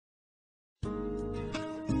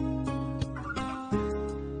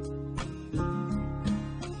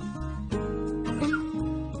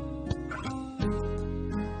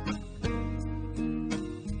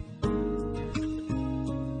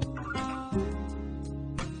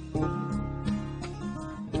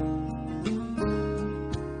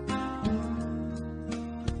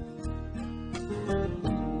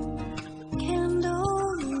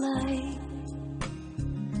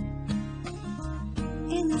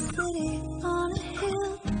city on a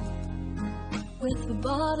hill with a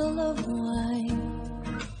bottle of wine.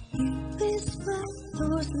 You whisper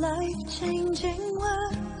those life-changing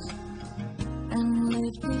words and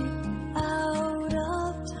lift me out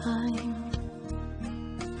of time.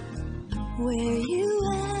 Where you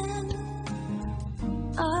end,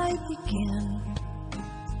 I begin.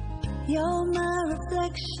 You're my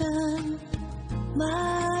reflection,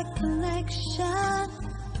 my connection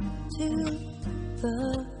to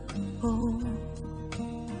the whole.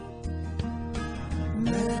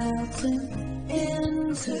 Melting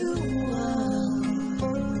into one,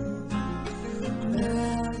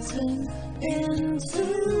 melting into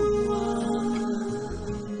one,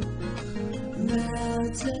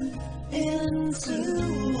 melting into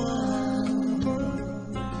one,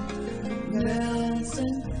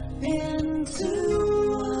 melting into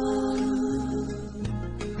one.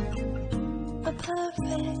 A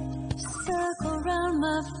perfect circle round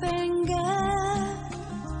my finger,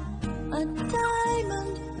 a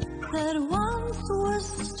diamond that once was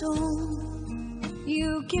a stone.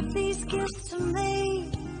 You give these gifts to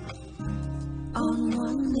me on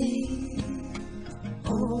one knee,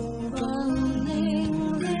 overrunning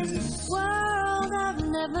this world I've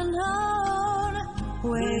never known.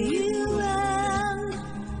 Where you end,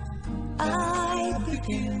 I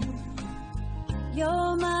begin.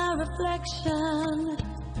 You're my reflection,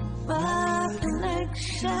 my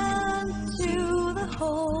connection to the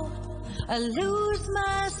whole. I lose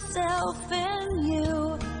myself in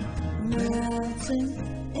you, melting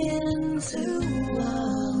into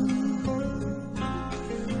one,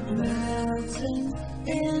 melting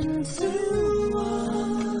into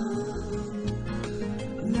one,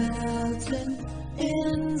 melting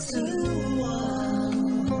into one,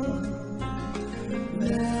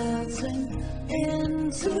 melting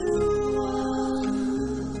into one.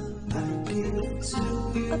 I give to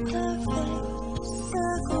you a perfect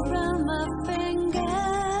circle round my finger,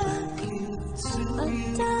 a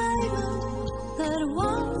diamond that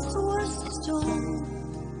once was a stone.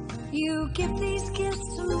 You give these gifts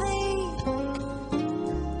to me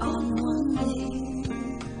on one knee,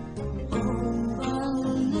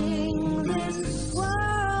 overrunning this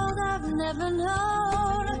world I've never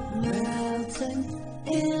known. Melting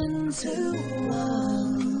into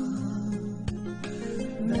one,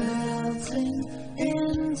 melting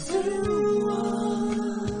into one,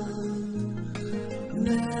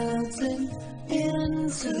 melting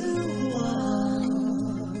into one,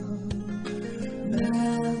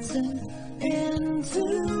 melting into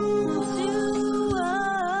one,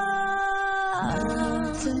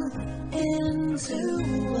 melting into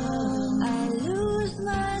one. I lose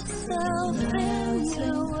myself in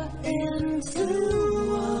you, into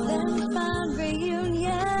one, then find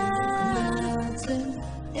reunion, melting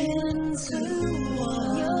into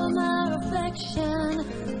one. You're my reflection,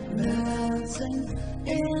 melting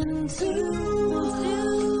into one.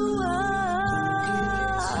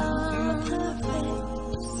 A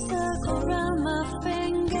perfect circle round my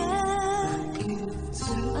finger,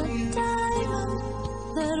 a diamond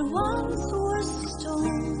that once was a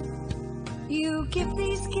stone. You give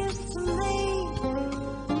these gifts to me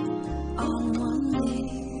on one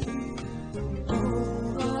knee,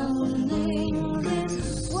 overrunning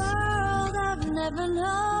this world I've never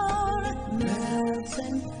known.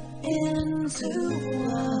 Melting into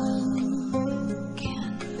one,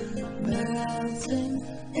 melting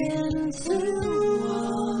into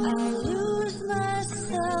one. I lose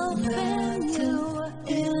myself in you,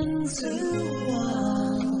 into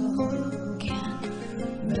one,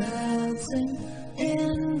 melting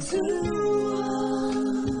into one.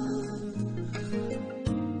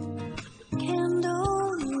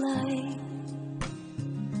 Candlelight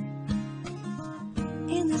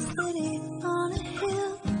in the city on a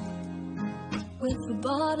hill with a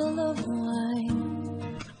bottle of wine.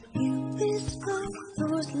 You whisper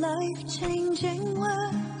those life-changing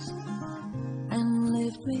words and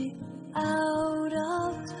lift me out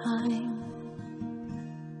of time.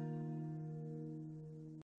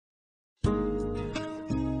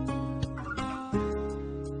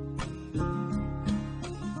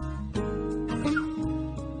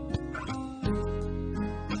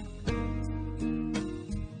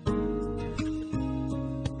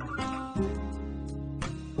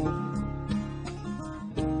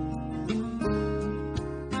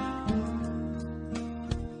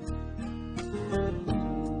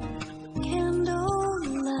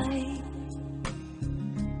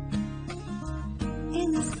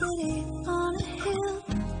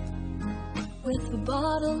 With a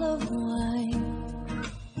bottle of wine,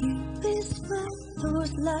 you whisper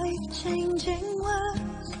those life-changing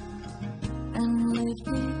words and lift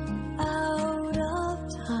me out of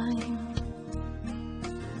time.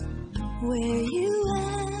 Where you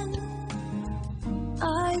end,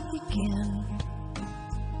 I begin.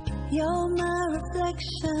 You're my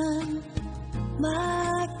reflection,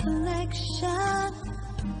 my connection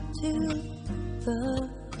to the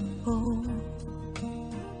whole.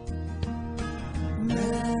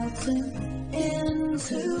 Melting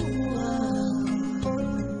into one,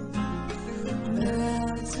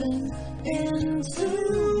 melting into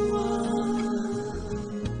one,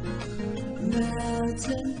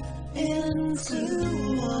 melting into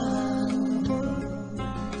one,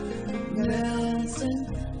 melting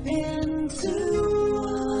into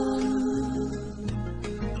one.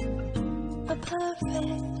 A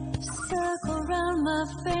perfect circle round my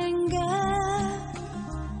finger,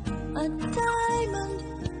 a diamond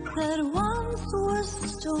that once was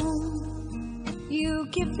stone. You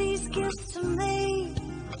give these gifts to me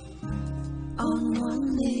on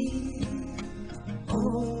one day.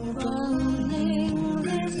 Oh, running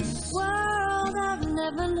this world I've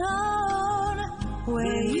never known.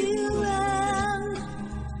 Where you end,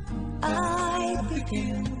 I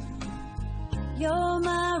begin. You're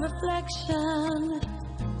my reflection,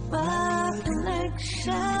 my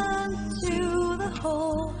connection to the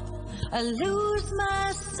whole. I lose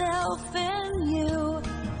myself in you,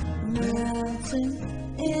 melting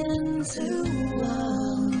into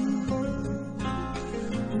one,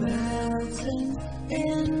 melting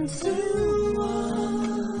into one,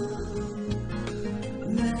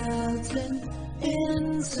 melting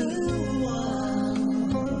into one,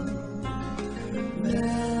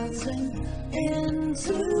 melting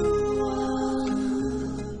into one.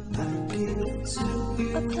 I give to you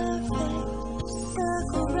a perfect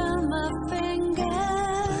circle round my finger,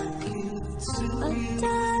 a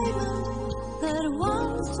diamond that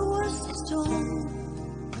once was stone.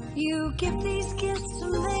 You give these gifts to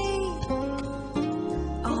me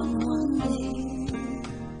on one day.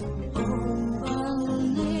 Oh,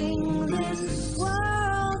 running this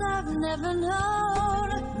world I've never known,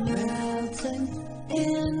 melting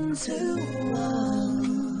into one,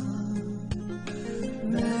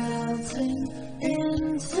 melting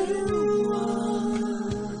into one,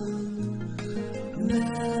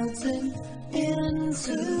 melting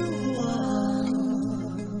into one,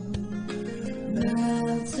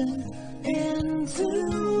 melting into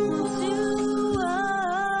one,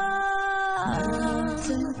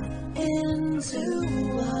 melting into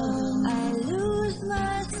one. I lose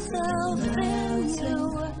myself in you,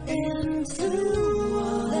 into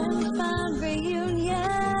one, then find reunion,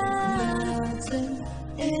 melting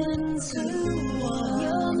into one.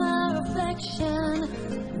 You're my reflection,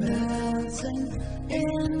 melting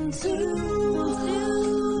into one.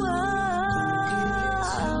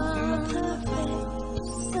 A perfect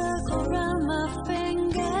circle round my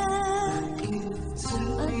finger,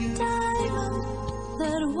 a diamond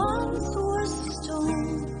that once was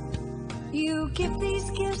stone. You give these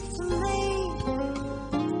gifts to me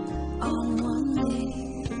on one day.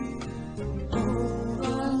 Oh,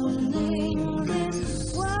 running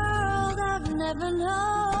this world I've never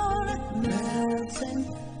known, melting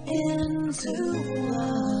into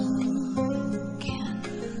one,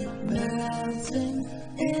 melting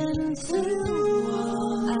into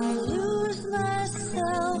one. I lose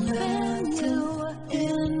myself in you,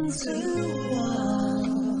 into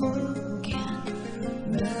one,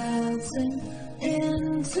 melting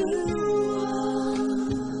into one.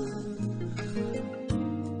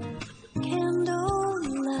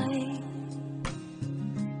 Candlelight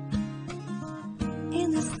in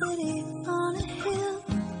the city on a hill,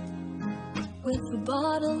 with a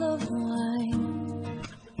bottle of wine.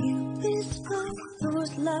 You whisper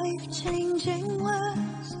those life-changing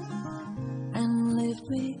words and lift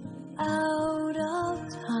me out of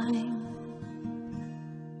time.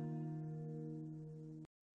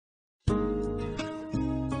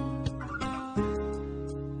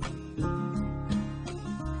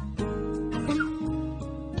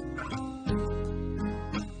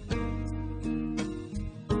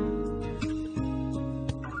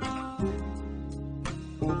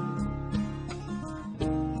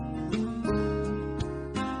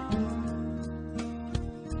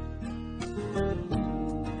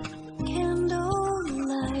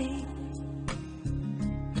 Candlelight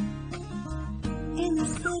in the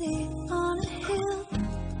city on a hill,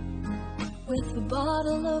 with a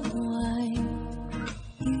bottle of wine.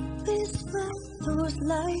 You whisper those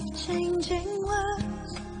life-changing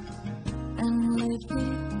words and lift me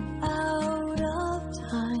out of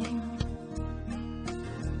time.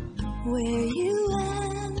 Where you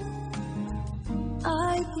end, I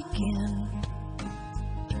begin.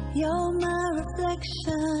 You're my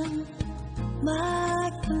reflection,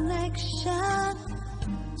 my connection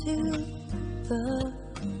to the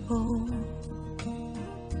whole.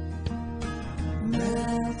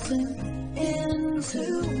 Melting into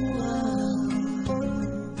one,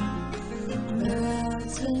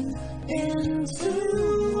 melting into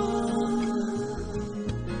one,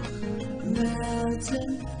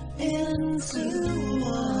 melting into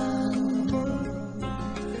one,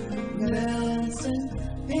 melting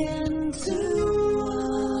into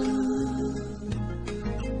one.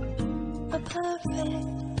 A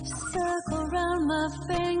perfect circle round my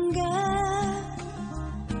finger,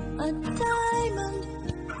 a diamond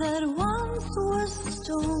that once was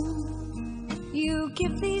stone. You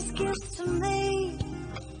give these gifts to me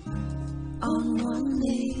on one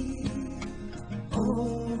knee,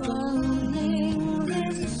 running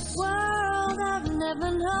this world I've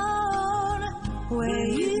never known. Where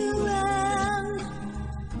you end,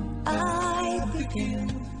 I begin.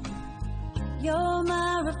 You're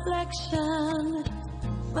my reflection,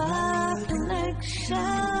 my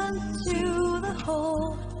connection to the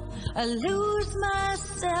whole. I lose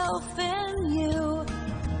myself in you,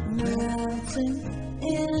 melting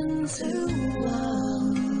into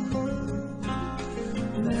one,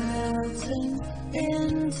 melting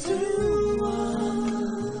into one,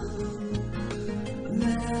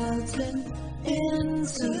 melting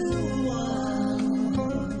into one,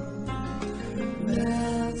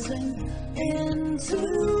 melting into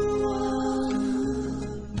one.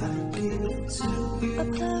 I give to you a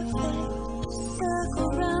perfect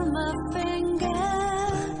circle round my finger,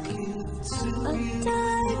 a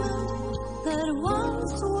diamond that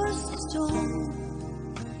once was stone.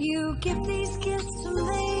 You give these gifts to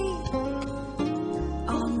me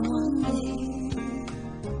on one knee,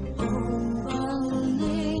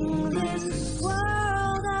 running this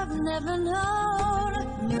world I've never known.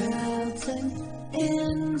 Melting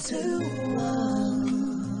into one,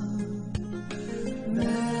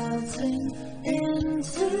 melting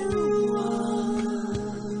into one,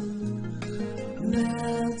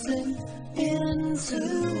 melting into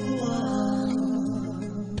one,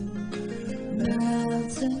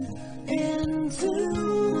 melting into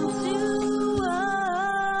one,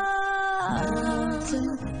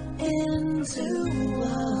 melting into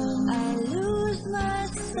one. I lose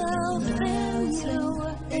myself in you,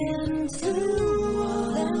 into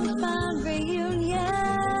one, then find reunion,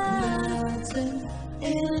 melting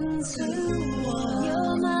into one.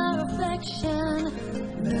 You're my reflection,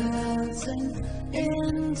 melting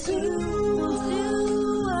into one.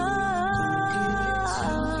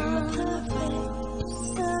 A perfect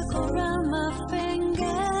circle round my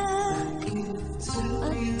finger,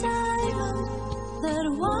 a diamond that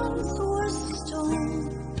once was stone.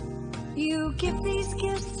 You give these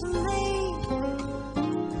gifts to me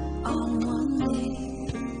on one knee,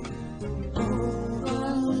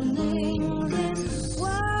 running this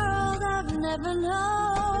world I've never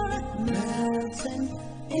known. Melting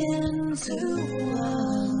into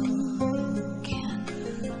one,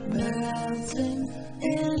 melting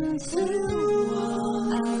into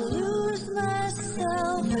one. I lose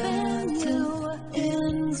myself in you,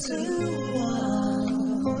 into one,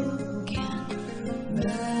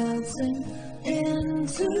 melting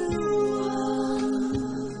into one.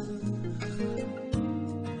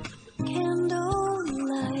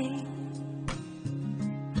 Candlelight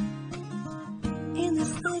in the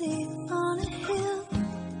city on a hill,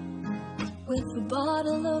 with a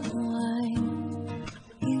bottle of wine.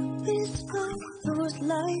 You whisper those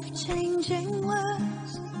life-changing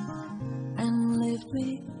words and lift me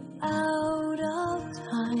out of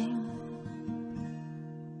time.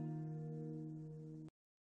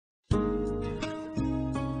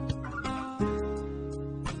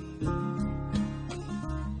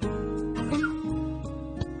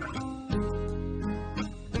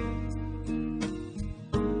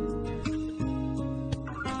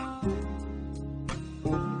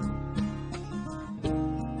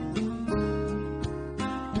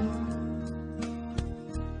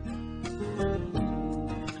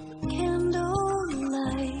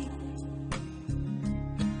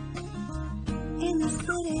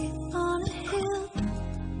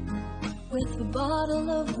 Bottle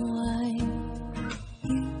of wine,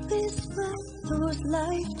 you whisper those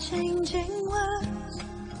life-changing words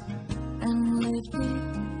and lift me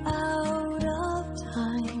out of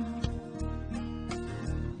time.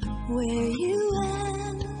 Where you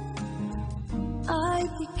end, I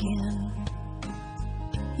begin.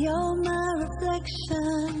 You're my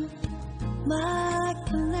reflection, my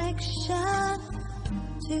connection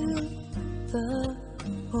to the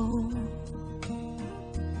whole.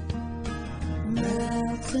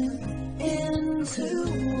 melting into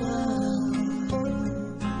one,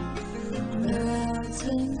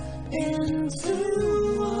 melting into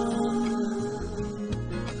one,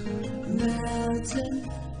 melting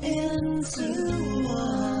into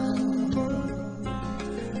one,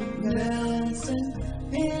 melting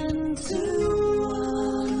into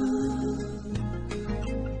one.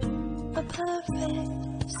 A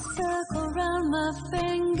perfect circle round my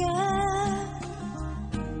finger,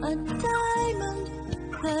 a diamond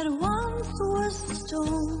that once was a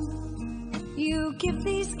stone. You give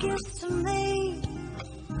these gifts to me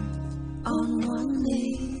on one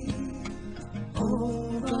knee,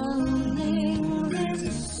 running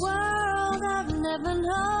this world I've never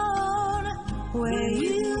known, where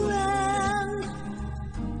you end,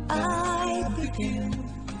 I begin.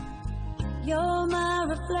 You're my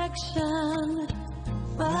reflection,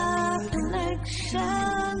 my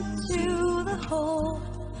connection to the whole.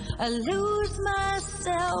 I lose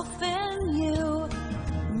myself in you,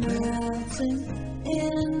 melting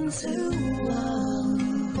into one,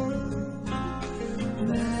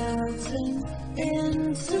 melting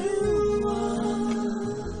into one,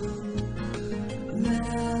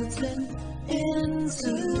 melting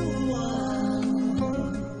into one,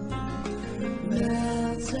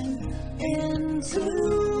 melting into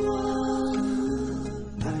one.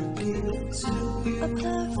 I give to you a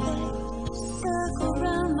perfect circle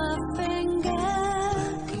round my finger,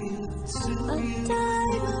 a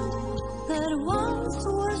diamond that once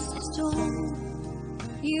was a stone.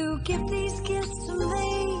 You give these gifts to me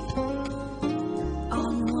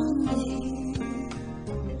on one knee,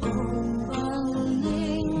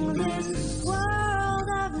 running this world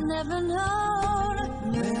I've never known,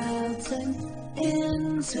 melting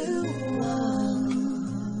into one,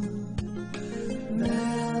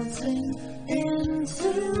 melting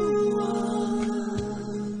into one,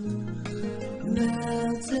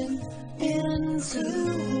 melting into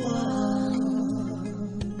one,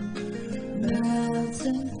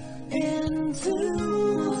 melting into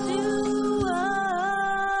one,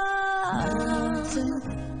 melting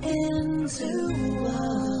into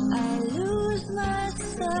one. I lose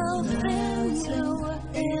myself in you,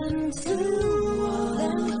 into one,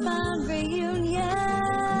 then find reunion,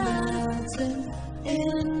 melting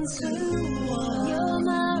into one. You're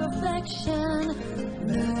my reflection,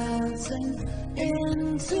 melting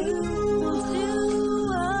into one.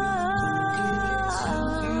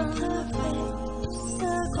 A perfect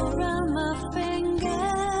circle round my finger,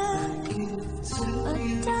 a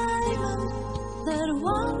diamond that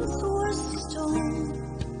once was a stone.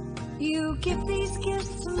 You give these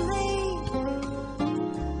gifts to me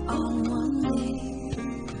on one knee,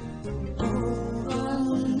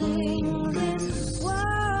 running this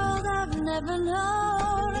world I've never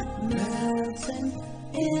known, melting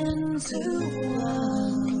into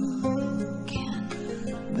one,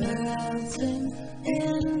 melting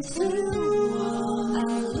into one. I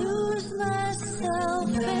lose myself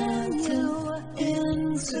in you,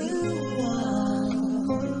 into one,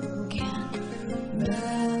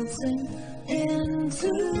 melting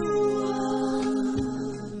into one.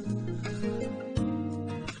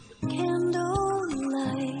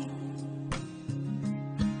 Candlelight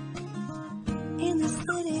in the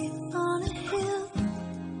city on a hill,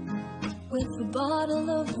 with a bottle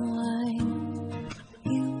of wine.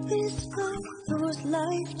 You whisper those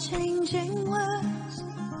life-changing words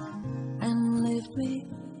and lift me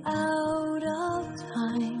out of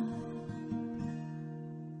time.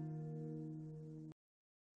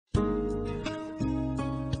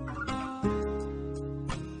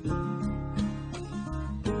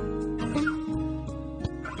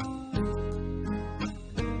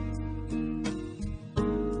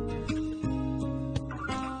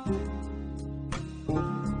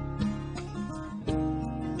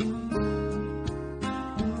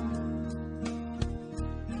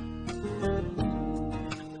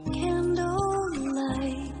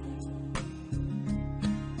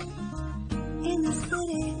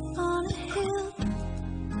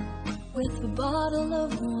 With a bottle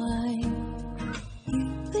of wine, you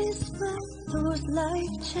whisper those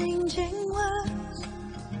life-changing words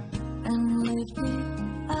and lift me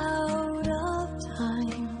out of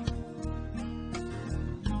time.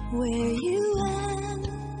 Where you end,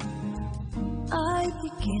 I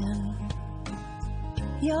begin.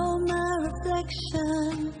 You're my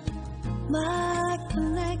reflection, my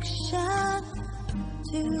connection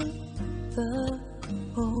to the